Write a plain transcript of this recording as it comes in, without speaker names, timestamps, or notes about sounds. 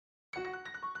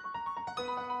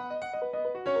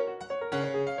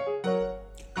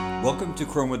Welcome to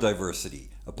Chromodiversity,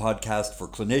 a podcast for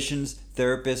clinicians,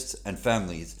 therapists, and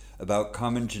families about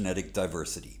common genetic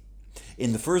diversity.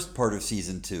 In the first part of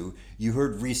Season 2, you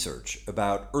heard research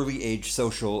about early age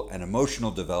social and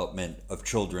emotional development of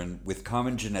children with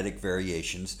common genetic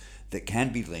variations that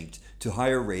can be linked to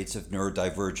higher rates of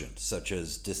neurodivergence, such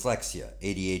as dyslexia,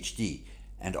 ADHD,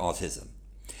 and autism.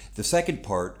 The second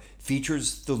part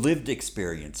features the lived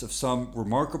experience of some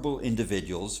remarkable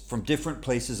individuals from different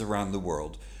places around the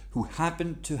world who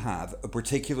happen to have a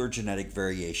particular genetic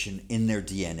variation in their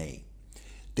DNA.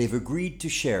 They've agreed to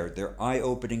share their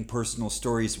eye-opening personal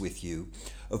stories with you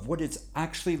of what it's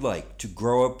actually like to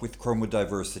grow up with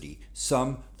chromodiversity,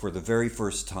 some for the very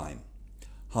first time.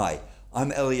 Hi,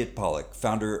 I'm Elliot Pollack,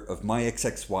 founder of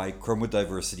MyXXY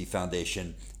Chromodiversity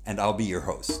Foundation, and I'll be your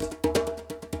host.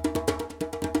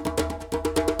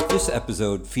 This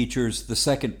episode features the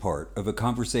second part of a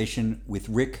conversation with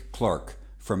Ric Clark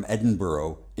from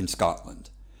Edinburgh in Scotland.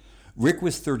 Ric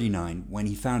was 39 when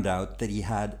he found out that he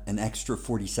had an extra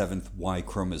 47th Y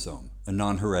chromosome, a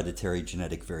non-hereditary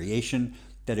genetic variation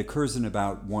that occurs in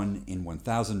about 1 in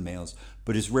 1,000 males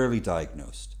but is rarely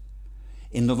diagnosed.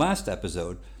 In the last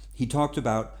episode, he talked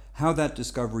about how that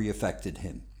discovery affected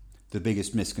him, the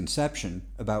biggest misconception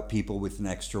about people with an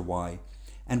extra Y,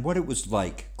 and what it was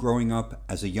like growing up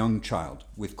as a young child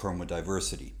with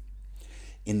chromodiversity.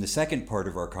 In the second part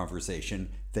of our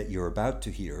conversation that you're about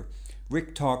to hear,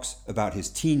 Ric talks about his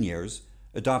teen years,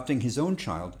 adopting his own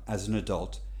child as an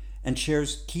adult, and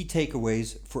shares key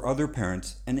takeaways for other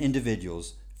parents and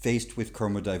individuals faced with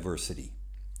chromodiversity.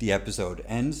 The episode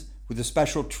ends with a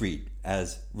special treat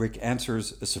as Ric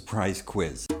answers a surprise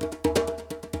quiz.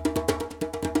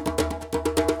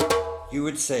 You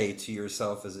would say to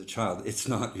yourself as a child, it's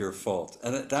not your fault.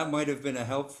 And that might have been a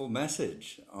helpful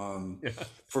message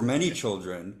for many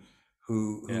children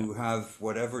who have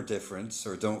whatever difference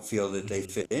or don't feel that they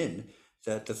fit in,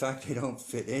 that the fact they don't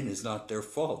fit in is not their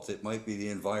fault. It might be the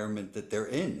environment that they're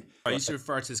in. I used to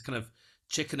refer to this kind of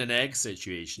chicken and egg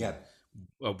situation. Yeah.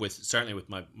 Certainly with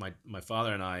my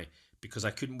father and I, because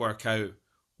I couldn't work out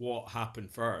what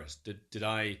happened first. Did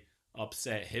I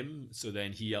upset him, so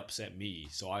then he upset me,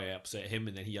 so I upset him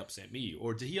and then he upset me,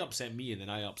 or did he upset me and then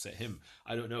I upset him?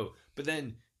 I don't know. But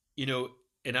then,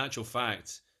 in actual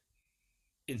fact,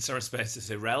 in some respects it's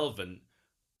irrelevant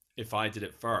if I did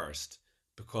it first,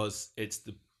 because it's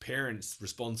the parents'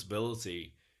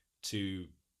 responsibility to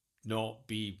not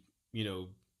be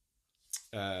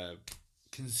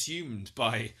consumed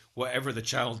by whatever the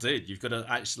child did. You've got to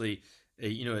actually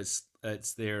it's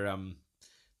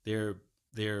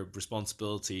their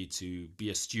responsibility to be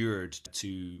a steward,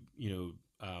 to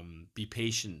be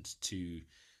patient, to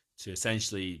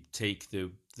essentially take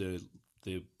the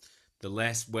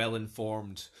less well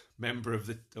informed member of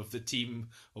the team,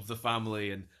 of the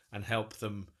family, and help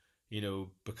them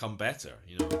become better.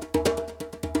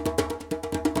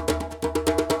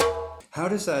 How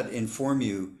does that inform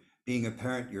you being a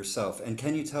parent yourself? And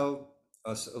can you tell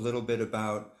us a little bit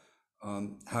about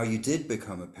how you did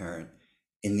become a parent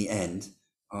in the end?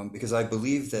 Because I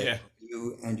believe that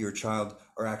you and your child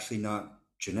are actually not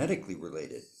genetically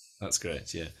related. That's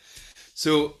correct, yeah.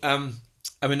 So,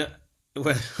 when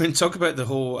we talk about the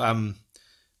whole, well,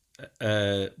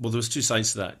 there's two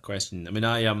sides to that question.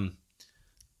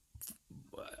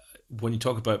 When you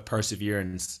talk about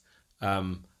perseverance,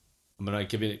 when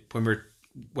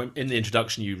in the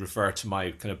introduction you refer to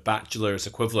my kind of bachelor's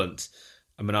equivalent.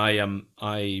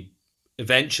 I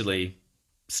eventually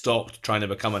stopped trying to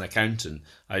become an accountant.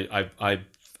 I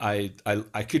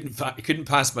couldn't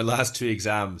pass my last two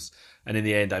exams, and in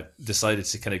the end I decided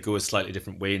to kind of go a slightly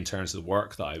different way in terms of the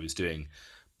work that I was doing.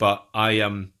 But I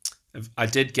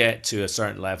did get to a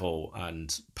certain level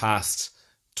and passed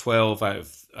 12 out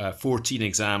of 14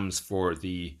 exams for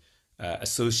the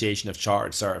Association of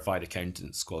Chartered Certified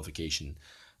Accountants qualification.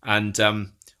 And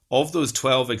of those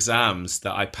 12 exams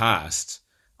that I passed,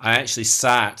 I actually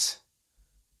sat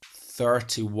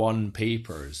 31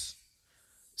 papers.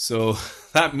 So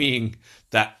that meaning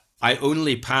that I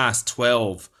only passed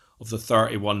 12 of the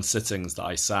 31 sittings that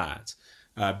I sat,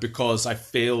 because I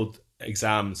failed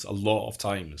exams a lot of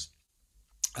times.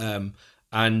 That's,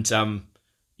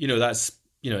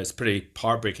 it's pretty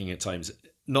heartbreaking at times,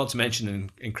 not to mention an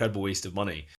incredible waste of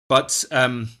money. But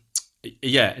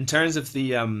in terms of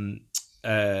the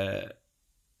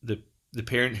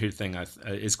parenthood thing,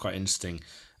 is quite interesting.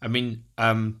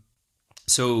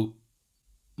 So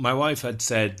my wife had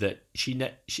said that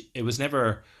it was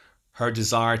never her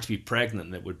desire to be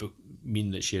pregnant that would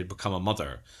mean that she had become a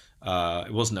mother.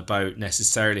 It wasn't about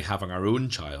necessarily having our own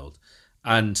child.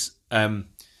 and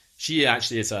she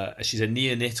actually she's a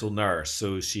neonatal nurse,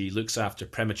 so she looks after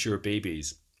premature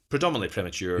babies, predominantly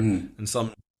premature, Mm. and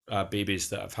some babies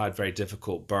that have had very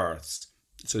difficult births.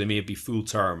 So they may be full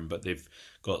term, but they've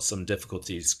got some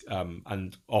difficulties,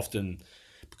 and often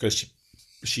because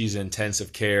she's in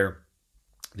intensive care,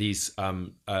 these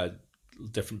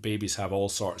different babies have all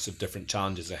sorts of different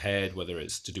challenges ahead, whether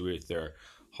it's to do with their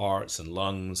hearts and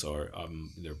lungs or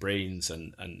their brains,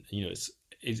 and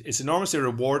it's enormously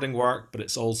rewarding work, but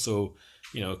it's also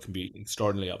it can be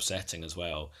extraordinarily upsetting as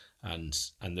well, and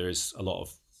there's a lot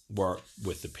of work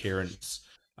with the parents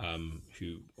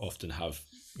who often have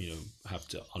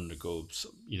to undergo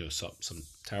some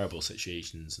terrible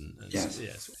situations, and Yes.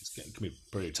 yeah, it can be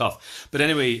pretty tough. But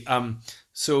anyway,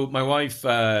 so my wife,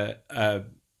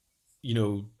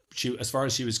 she, as far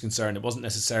as she was concerned, it wasn't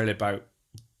necessarily about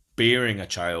bearing a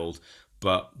child,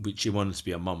 but she wanted to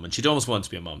be a mum, and she'd always wanted to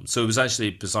be a mum. So it was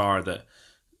actually bizarre that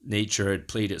nature had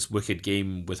played its wicked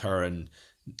game with her, and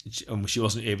she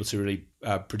wasn't able to really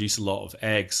produce a lot of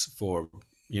eggs for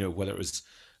whether it was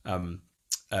um,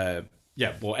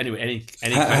 yeah, well, anyway, any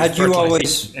kind of Had you fertilization.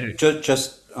 always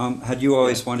Anyway, had you yeah.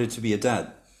 always wanted to be a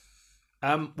dad?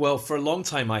 Well, for a long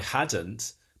time I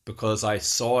hadn't, because I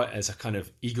saw it as a kind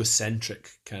of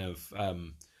egocentric kind of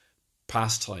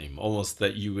pastime, almost,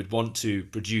 that you would want to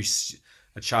produce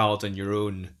a child in your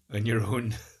own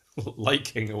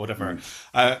liking or whatever.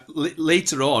 Mm.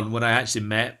 Later on, when I actually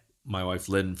met my wife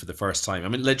Lynn for the first time, I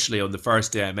mean, literally on the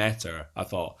first day I met her, I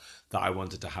thought that I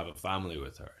wanted to have a family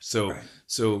with her. So, Right.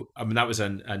 I mean, that was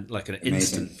like an instant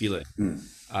Amazing. feeling.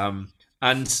 Mm.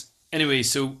 And anyway,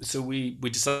 so we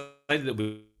decided that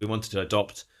we wanted to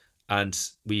adopt, and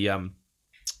we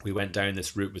went down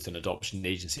this route with an adoption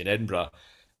agency in Edinburgh.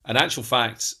 In actual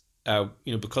fact,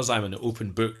 because I'm an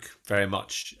open book very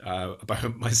much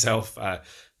about myself,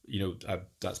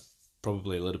 that's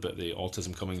probably a little bit of the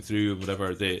autism coming through,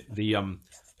 whatever.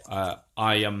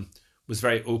 I was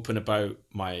very open about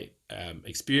my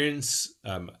experience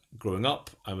growing up.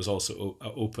 I was also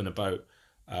open about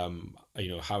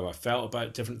how I felt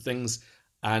about different things,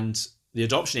 and the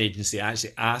adoption agency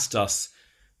actually asked us,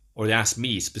 or they asked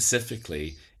me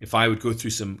specifically, if I would go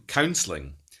through some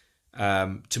counselling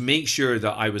to make sure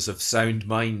that I was of sound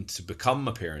mind to become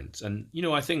a parent. And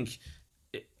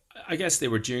I guess they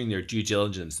were doing their due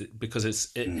diligence, because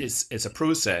Mm. it's a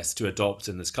process to adopt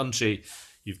in this country.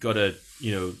 You've got to,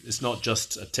 it's not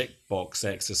just a tick box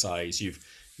exercise.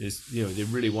 They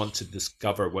really want to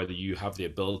discover whether you have the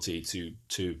ability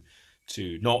to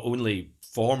not only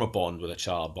form a bond with a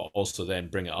child, but also then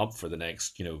bring it up for the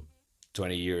next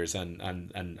 20 years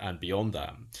and beyond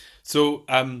that. So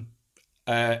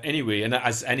anyway, and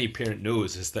as any parent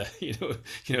knows, is that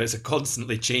it's a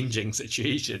constantly changing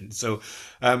situation. So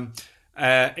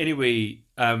anyway,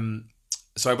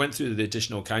 so I went through the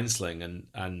additional counselling,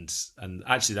 and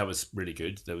actually that was really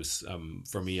good. That was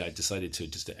for me. I decided to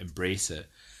just embrace it,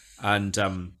 and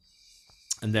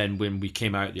then when we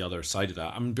came out the other side of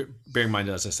that, I mean, bear in mind,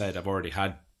 as I said, I've already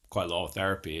had quite a lot of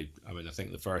therapy. I mean, I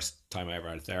think the first time I ever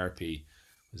had therapy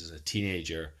was as a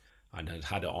teenager, and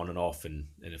had it on and off in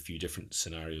a few different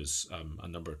scenarios a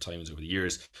number of times over the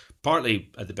years, partly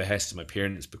at the behest of my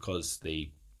parents because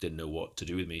they didn't know what to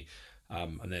do with me,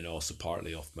 and then also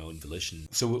partly off my own volition.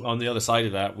 So on the other side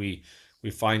of that, we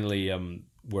finally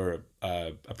were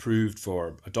approved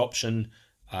for adoption,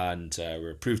 and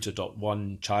we're approved to adopt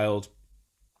one child.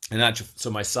 And actually, so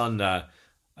my son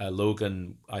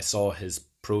Logan, I saw his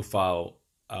profile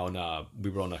on we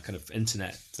were on a kind of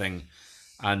internet thing,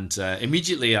 and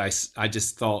immediately I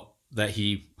just thought that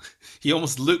he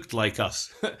almost looked like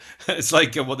us. It's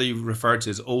like what they refer to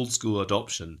as old school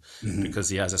adoption, Mhm. because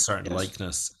he has a certain Yes.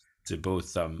 likeness to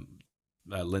both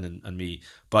Lynn and me.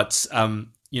 But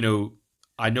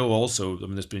I know also, I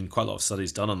mean, there's been quite a lot of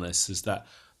studies done on this, is that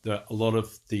a lot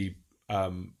of the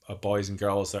boys and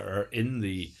girls that are in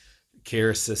the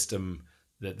care system,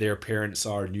 that their parents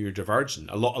are neurodivergent.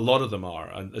 A lot of them are,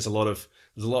 and there's a lot of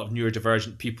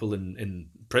neurodivergent people in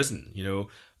prison,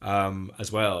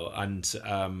 as well. And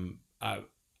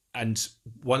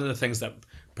one of the things that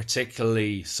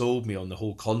particularly sold me on the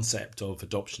whole concept of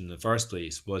adoption in the first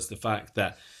place was the fact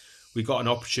that we got an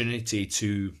opportunity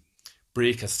to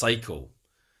break a cycle.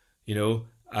 You know,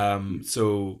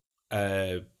 so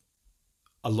a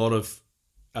lot of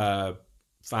uh,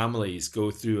 families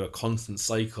go through a constant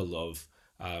cycle of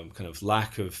kind of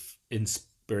lack of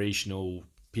inspirational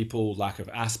people, lack of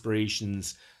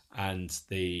aspirations, and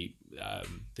they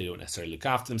don't necessarily look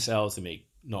after themselves. They make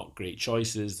not great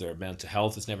choices. Their mental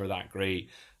health is never that great,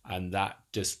 and that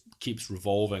just keeps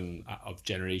revolving of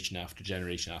generation after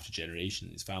generation after generation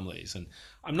in these families. And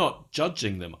I'm not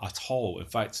judging them at all. In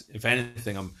fact, if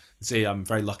anything, I'm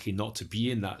very lucky not to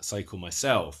be in that cycle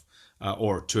myself,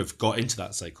 or to have got into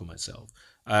that cycle myself.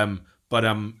 But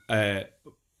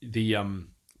the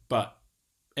but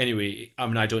anyway, I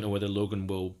mean, I don't know whether Logan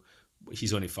will.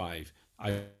 He's only 5.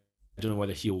 I don't know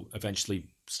whether he'll eventually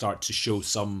start to show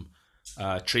some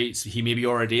traits. He maybe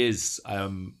already is.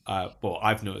 Well,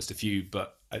 I've noticed a few,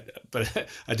 but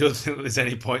I don't think there's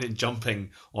any point in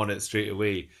jumping on it straight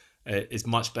away. It's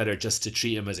much better just to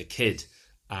treat him as a kid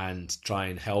and try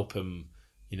and help him,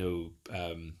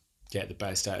 get the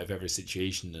best out of every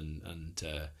situation, and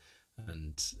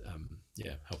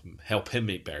yeah, help him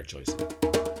make better choices.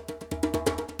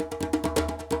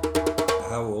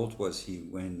 How old was he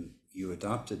when you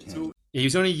adopted him? So he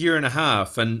was only a year and a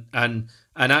half, and in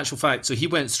actual fact, so he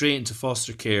went straight into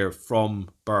foster care from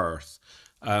birth.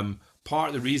 Part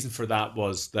of the reason for that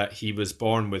was that he was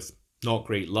born with not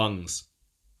great lungs.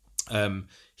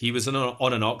 He was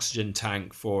on an oxygen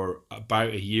tank for about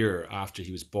a year after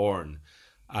he was born,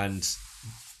 and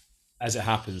as it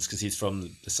happens, because he's from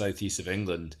the southeast of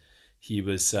England,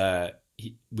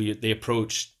 they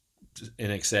approached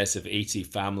in excess of 80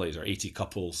 families or 80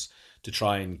 couples to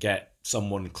try and get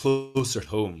someone closer at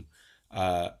home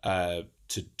to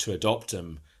adopt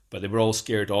him, but they were all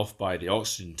scared off by the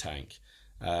oxygen tank.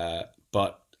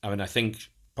 But I mean, I think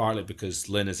partly because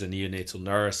Lynn is a neonatal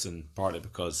nurse, and partly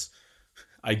because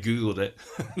I googled it,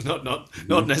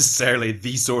 not necessarily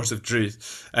the source of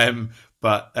truth,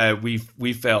 but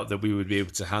we felt that we would be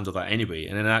able to handle that anyway.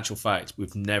 And in actual fact,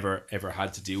 we've never ever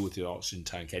had to deal with the oxygen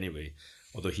tank anyway.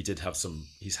 Although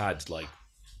he's had like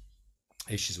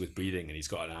issues with breathing, and he's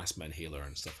got an asthma inhaler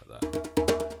and stuff like that.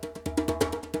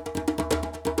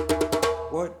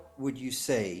 What would you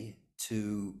say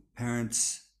to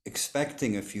parents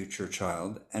expecting a future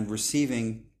child and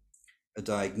receiving a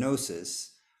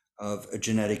diagnosis of a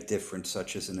genetic difference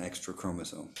such as an extra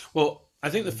chromosome? Well, I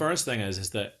think the first thing is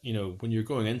that, when you're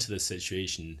going into this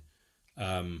situation,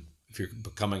 if you're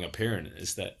becoming a parent,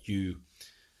 is that you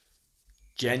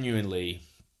genuinely,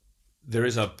 there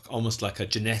is almost like a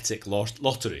genetic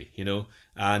lottery,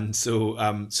 and so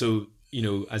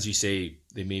as you say,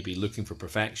 they may be looking for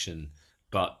perfection,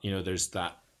 but there's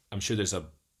that. I'm sure there's a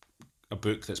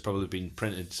book that's probably been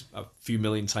printed a few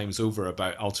million times over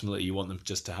about ultimately you want them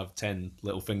just to have 10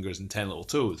 little fingers and 10 little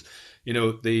toes.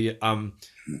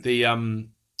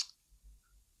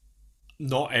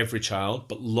 Not every child,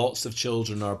 but lots of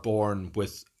children are born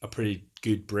with a pretty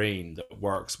good brain that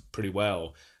works pretty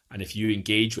well. And if you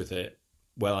engage with it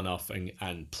well enough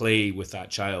and play with that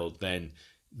child, then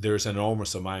there's an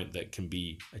enormous amount that can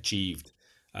be achieved.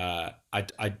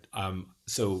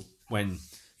 So when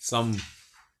some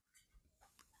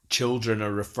children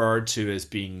are referred to as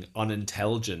being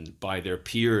unintelligent by their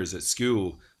peers at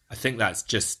school, I think that's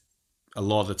just a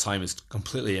lot of the time is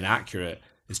completely inaccurate.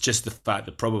 It's just the fact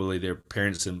that probably their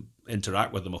parents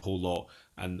interact with them a whole lot,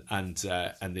 and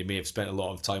they may have spent a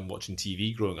lot of time watching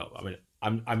TV growing up. I mean,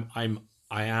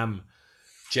 I am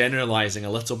generalizing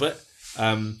a little bit.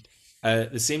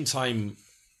 At the same time,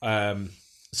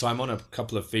 so I'm on a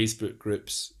couple of Facebook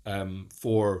groups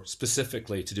for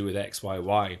specifically to do with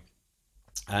XYY,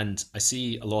 and I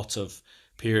see a lot of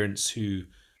parents who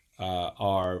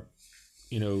are,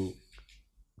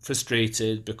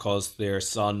 frustrated because their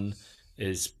son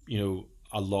is,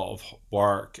 a lot of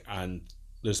work, and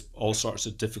there's all sorts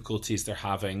of difficulties they're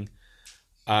having.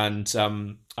 And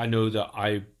I know that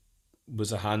I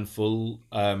was a handful,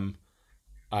 and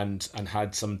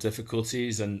had some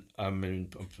difficulties, and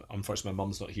unfortunately my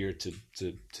mum's not here to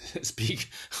speak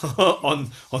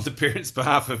on the parents'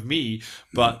 behalf of me,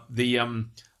 but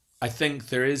I think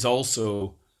there is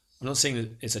also, I'm not saying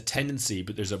that it's a tendency,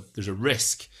 but there's a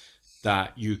risk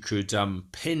that you could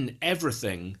pin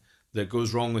everything that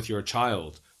goes wrong with your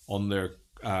child on their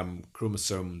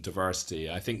chromosome diversity.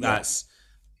 I think that's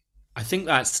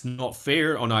not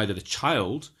fair on either the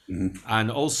child, and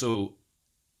also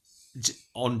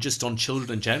on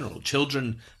children in general.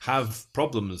 Children have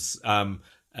problems. Some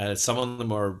of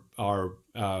them are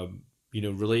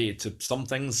related to some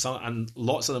things, and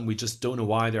lots of them we just don't know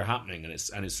why they're happening, and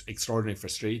it's extraordinarily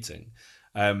frustrating.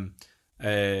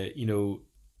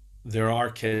 There are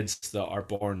kids that are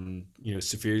born,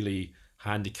 severely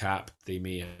handicapped. They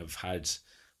may have had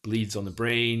bleeds on the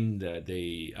brain.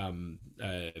 They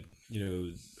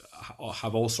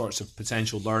have all sorts of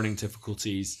potential learning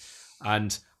difficulties,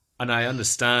 and I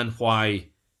understand why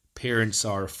parents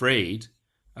are afraid,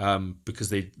 because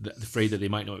they're afraid that they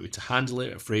might not be able to handle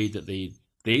it, afraid that they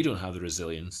don't have the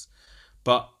resilience.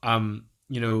 But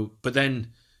but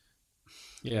then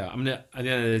Yeah, I mean, at the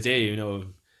end of the day,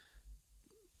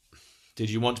 did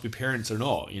you want to be parents or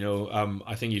not?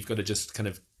 I think you've got to just kind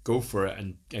of go for it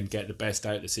and get the best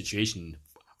out of the situation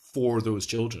for those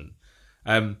children.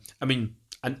 I mean,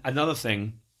 another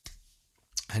thing,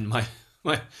 and my,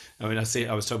 I mean,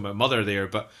 I was talking about mother there,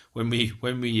 but when we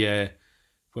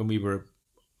were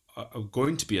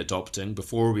going to be adopting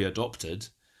before we adopted,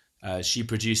 she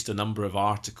produced a number of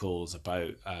articles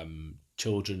about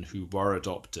children who were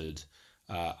adopted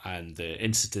and the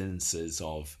incidences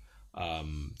of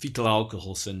fetal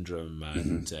alcohol syndrome Hmm.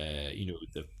 and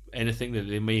anything that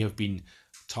they may have been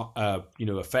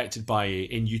affected by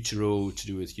in utero to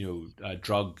do with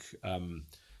drug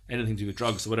anything to do with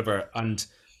drugs or whatever, and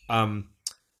um,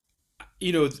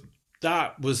 you know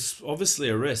that was obviously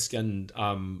a risk, and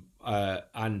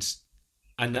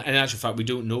in actual fact, we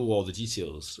don't know all the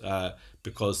details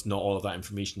because not all of that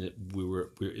information that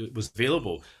it was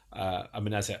available. I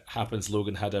mean, as it happens,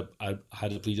 Logan had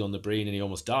a bleed on the brain and he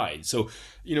almost died. So,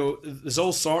 there's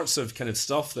all sorts of kind of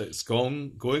stuff that's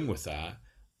going with that.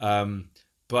 Um,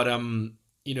 but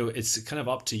it's kind of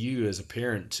up to you as a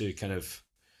parent to kind of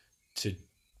to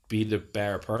be the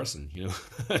better person,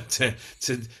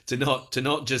 to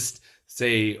not just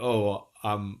say, oh,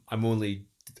 I'm only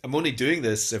doing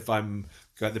this if I'm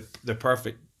got the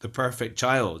perfect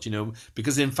child,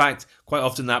 because in fact, quite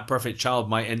often that perfect child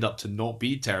might end up to not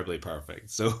be terribly perfect.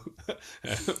 So,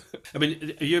 I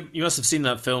mean, you must have seen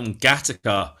that film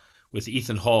Gattaca with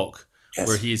Ethan Hawke,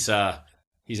 where Yes.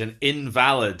 he's an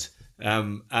invalid,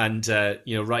 and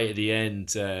right at the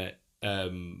end,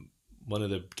 one of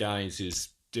the guys who's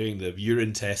doing the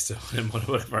urine test on him or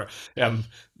whatever,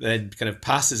 then kind of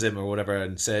passes him or whatever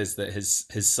and says that his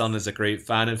son is a great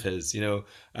fan of his.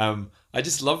 I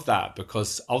just love that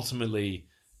because ultimately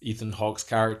Ethan Hawke's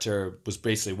character was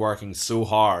basically working so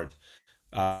hard,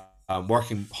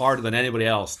 working harder than anybody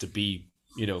else to be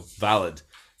valid,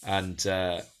 and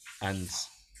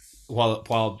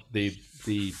while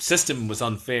the system was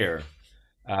unfair,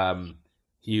 um,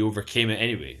 he overcame it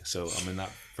anyway. So I mean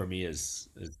that for me is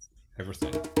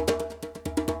everything.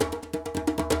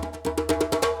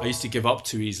 I used to give up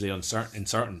too easily on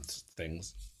certain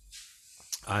things,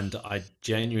 and I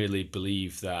genuinely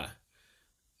believe that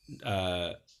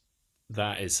uh,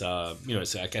 that is I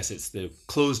guess it's the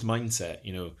closed mindset,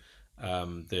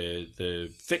 the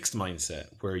fixed mindset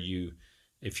where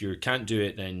if you can't do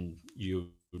it, then you're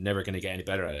never going to get any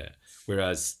better at it.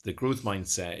 Whereas the growth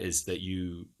mindset is that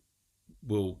you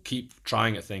will keep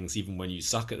trying at things even when you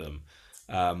suck at them,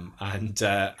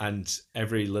 and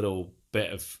every little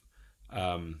bit of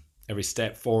every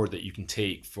step forward that you can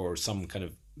take for some kind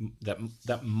of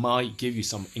that might give you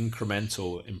some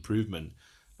incremental improvement,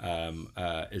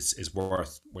 is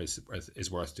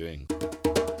worth doing.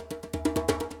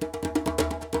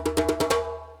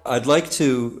 I'd like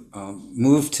to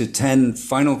move to 10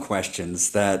 final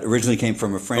questions that originally came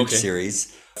from a French Okay.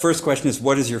 series. First question is,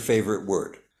 what is your favorite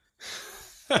word?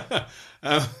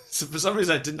 So for some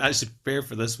reason I didn't actually prepare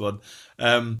for this one.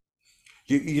 Um,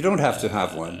 You don't have to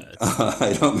have one.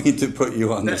 I don't mean to put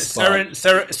you on the spot.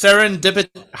 serendipity.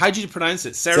 How do you pronounce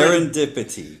it?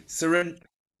 Serendipity.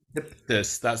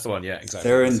 Serendipitous. That's the one. Yeah,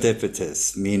 exactly. That's it.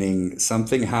 Serendipitous, meaning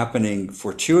something happening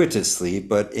fortuitously,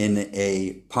 but in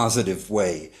a positive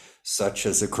way, such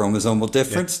as a chromosomal Yeah.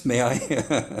 difference. May I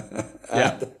Yeah.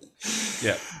 add?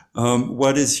 Yeah.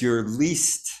 What is your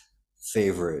least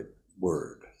favorite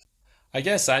word? I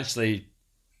guess actually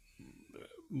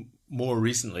more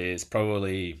recently it's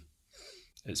probably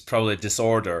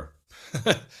disorder.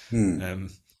 Hmm. um,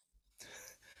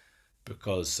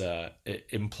 because it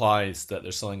implies that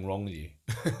there's something wrong with you.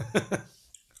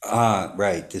 Ah,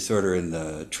 right. Disorder in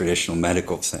the traditional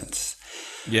medical sense.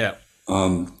 Yeah.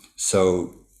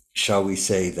 So, shall we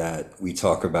say that we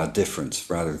talk about difference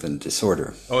rather than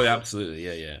disorder? Oh, yeah, absolutely.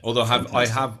 Yeah, yeah. Although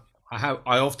Fantastic.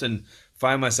 I often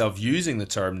find myself using the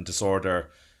term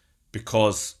disorder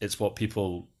because it's what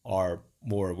people are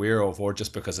more aware of, or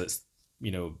just because it's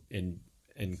in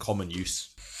common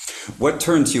use. What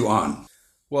turns you on?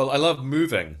 Well, I love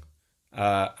moving,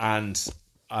 and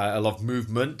I love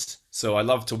movement. So I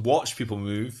love to watch people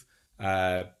move.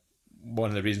 Uh, One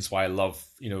of the reasons why I love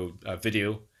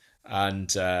video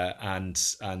and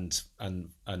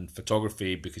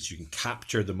photography, because you can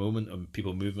capture the moment of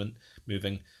people moving.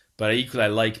 But equally, I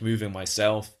like moving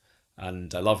myself,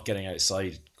 and I love getting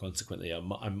outside. Consequently,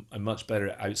 I'm much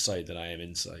better outside than I am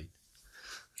inside.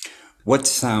 What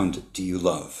sound do you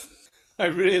love? I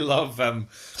really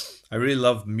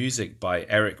love music by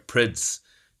Eric Prydz,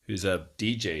 who's a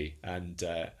DJ, and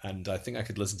I think I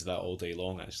could listen to that all day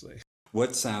long. Actually,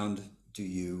 What sound do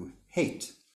you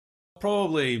hate?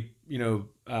 Probably,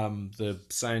 the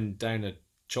sound down a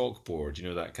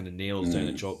chalkboard, that kind of nails down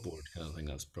a chalkboard kind of thing.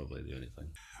 That's probably the only thing.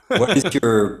 What is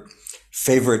your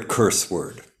favorite curse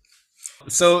word?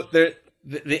 So the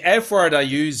F word I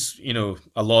use,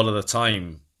 a lot of the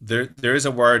time. There is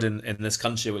a word in this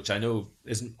country which I know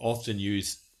isn't often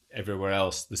used everywhere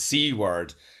else. The C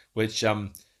word, which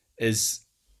is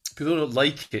people don't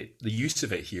like it, the use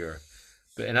of it here.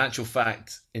 But in actual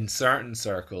fact, in certain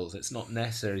circles, it's not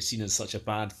necessarily seen as such a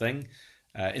bad thing.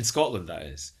 In Scotland, that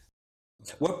is.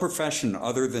 What profession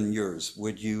other than yours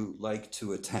would you like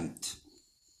to attempt?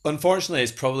 Unfortunately,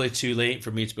 it's probably too late for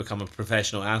me to become a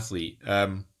professional athlete.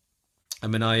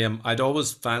 I'd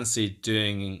always fancied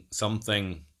doing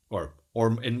something, or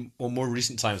in more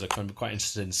recent times, I'm quite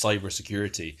interested in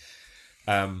cybersecurity.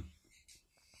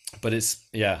 But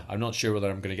I'm not sure whether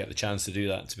I'm going to get the chance to do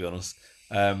that, to be honest.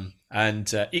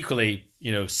 And equally,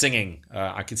 singing.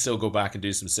 I could still go back and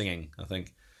do some singing, I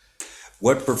think.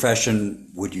 What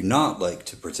profession would you not like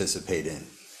to participate in?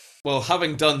 Well,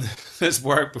 having done this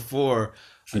work before,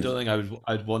 I don't think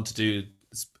I'd want to do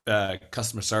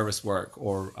customer service work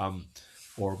or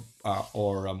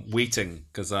waiting,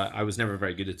 because I was never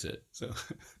very good at it. So,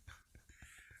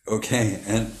 okay,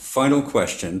 and final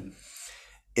question: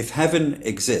 if heaven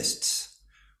exists,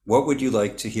 what would you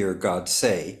like to hear God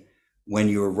say when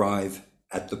you arrive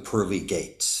at the pearly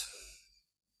gates?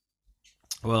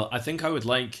 Well, I think I would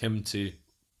like him to,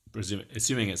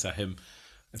 assuming it's a him,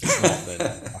 if it's not, then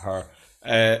a her,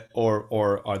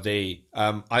 or are they?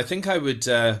 I think I would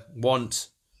want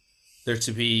there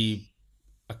to be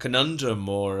a conundrum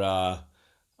or a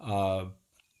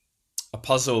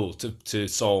puzzle to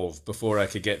solve before I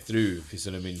could get through. If you see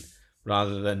what I mean,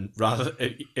 rather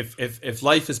if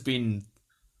life has been,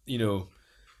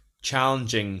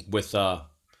 challenging with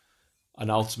an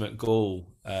ultimate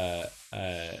goal,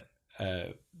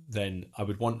 then I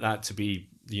would want that to be,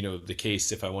 the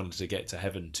case if I wanted to get to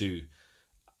heaven too.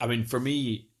 I mean, for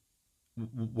me,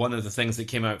 one of the things that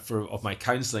came out of my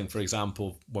counselling, for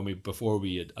example, before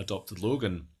we had adopted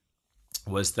Logan,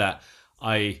 was that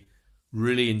I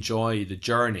really enjoy the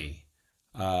journey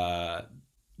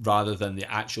rather than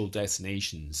the actual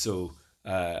destination. So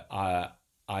I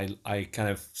kind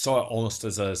of saw it almost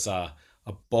as a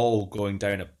ball going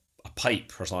down a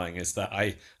pipe or something. Is that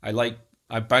I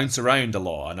bounce around a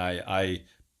lot, and I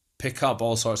pick up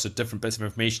all sorts of different bits of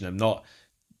information.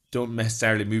 Don't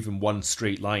necessarily move in one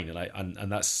straight line,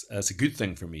 and that's a good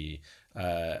thing for me.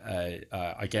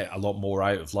 I get a lot more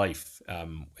out of life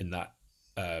in that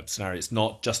scenario. It's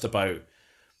not just about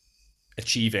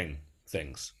achieving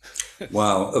things.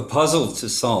 Wow, a puzzle to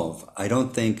solve. I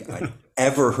don't think I've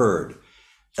ever heard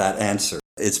that answer.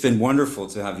 It's been wonderful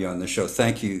to have you on the show.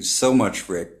 Thank you so much,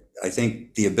 Ric. I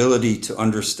think the ability to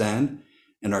understand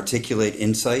and articulate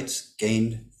insights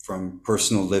gained from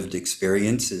personal lived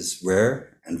experience is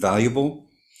rare and valuable.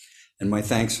 And my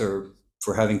thanks are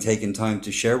for having taken time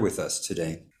to share with us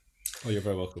today. Oh, you're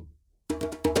very welcome.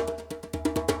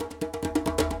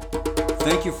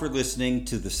 Thank you for listening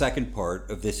to the second part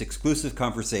of this exclusive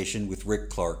conversation with Ric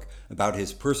Clark about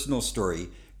his personal story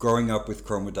growing up with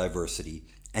chromodiversity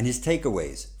and his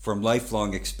takeaways from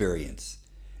lifelong experience.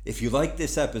 If you like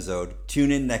this episode,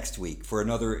 tune in next week for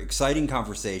another exciting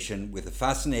conversation with a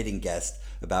fascinating guest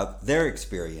about their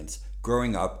experience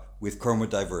growing up with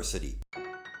chromodiversity.